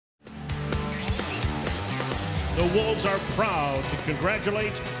the Wolves are proud to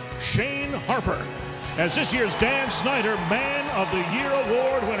congratulate Shane Harper as this year's Dan Snyder Man of the Year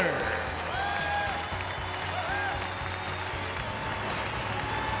Award winner.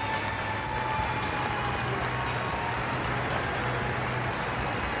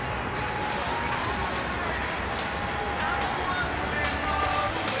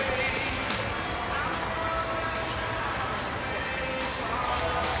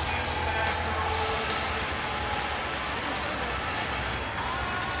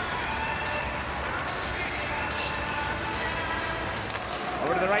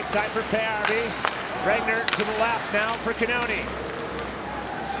 Over to the right side for Perry. Regner to the left now for Canoni.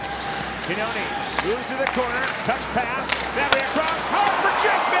 Canoni moves to the corner, touch pass, Perry across, Harper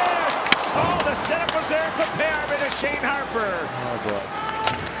just missed! Oh, the setup was there for Perry to Shane Harper. Oh, boy.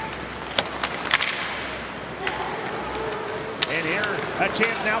 And here, a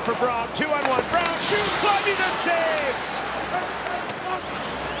chance now for Braun, 2-on-1, Braun shoots, Clubby the save!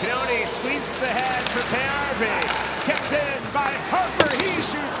 Canoni squeezes ahead for Perry. Kept in by Harper, he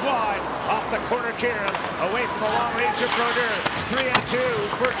shoots wide. Off the corner, Kieran, away from the long range of Brodeur. 3-on-2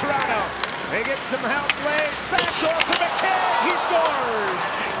 for Toronto. They get some help late, back door for McKegg, he scores!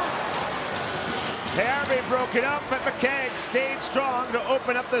 Perry broke it up, but McKegg stayed strong to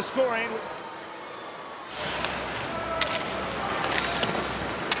open up the scoring.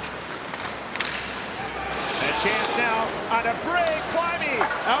 A chance now on a break, climbing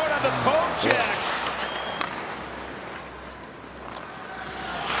out of the poke check.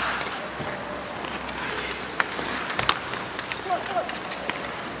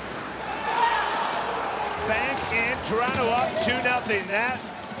 Bank and Toronto up 2-0. That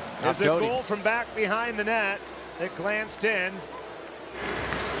is a goal from back behind the net that glanced in.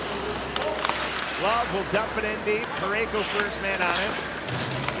 Love will dump it in deep. Pareko first man on him.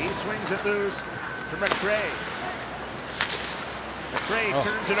 He swings it loose for McRae. McRae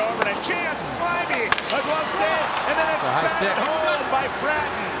turns it over and a chance. Climbing, a glove save, and then it's batted home by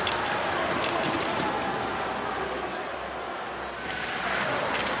Fratton.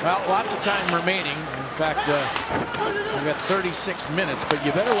 Well, lots of time remaining. In fact, we've got 36 minutes, but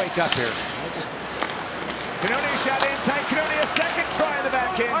you better wake up here. Canoni shot in tight. Canoni a second try in the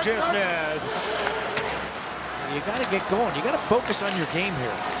backhand, just missed. You got to get going. You got to focus on your game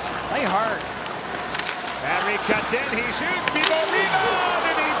here. Play hard. Battery cuts in. He shoots. Bibo rebound,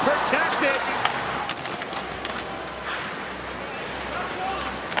 and he protected.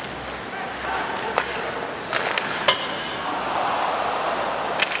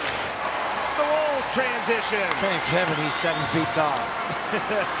 The Wolves transition. Thank heaven he's 7 feet tall.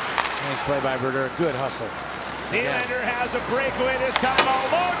 Nice play by Brodeur. Good hustle. Nylander has a breakaway this time.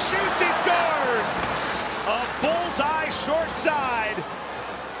 Alone shoots. He scores. A bullseye short side.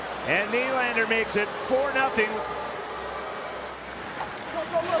 And Nylander makes it 4-0.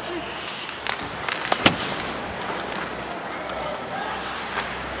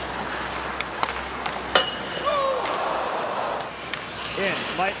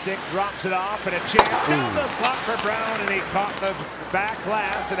 Leipzig drops it off and a chance down the slot for Brown, and he caught the back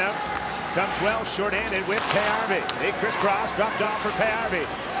glass and out comes well short-handed with Pearby. They crisscross, dropped off for Pearby.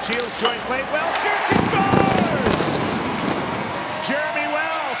 Shields joins late, Welsh shoots, he scores! Jeremy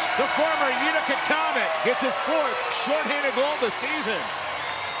Welsh, the former Utica Comet, gets his 4th short-handed goal of the season.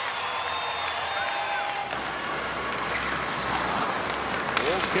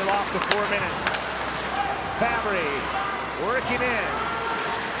 Wolves kill off the 4 minutes. Fabry working in.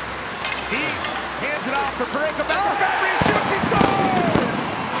 Deeks hands it off for Pareko. Back for Fabry, shoots, he scores!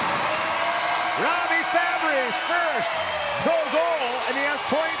 Robbie Fabry's first pro goal, and he has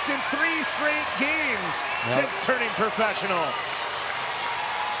points in 3 straight games since turning professional.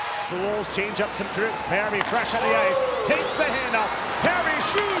 The Wolves change up some troops. Perry fresh on the ice, takes the handoff. Perry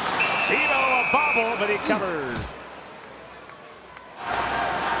shoots. Bibo a bobble, but he covers.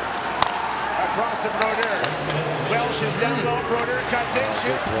 Across to Brodeur. Welsh is down low. Brodeur cuts in,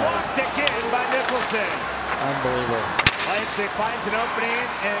 shoots. Blocked again by Nicholson. Unbelievable. Leipzig finds an opening,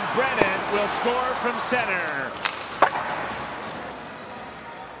 and Brennan will score from center.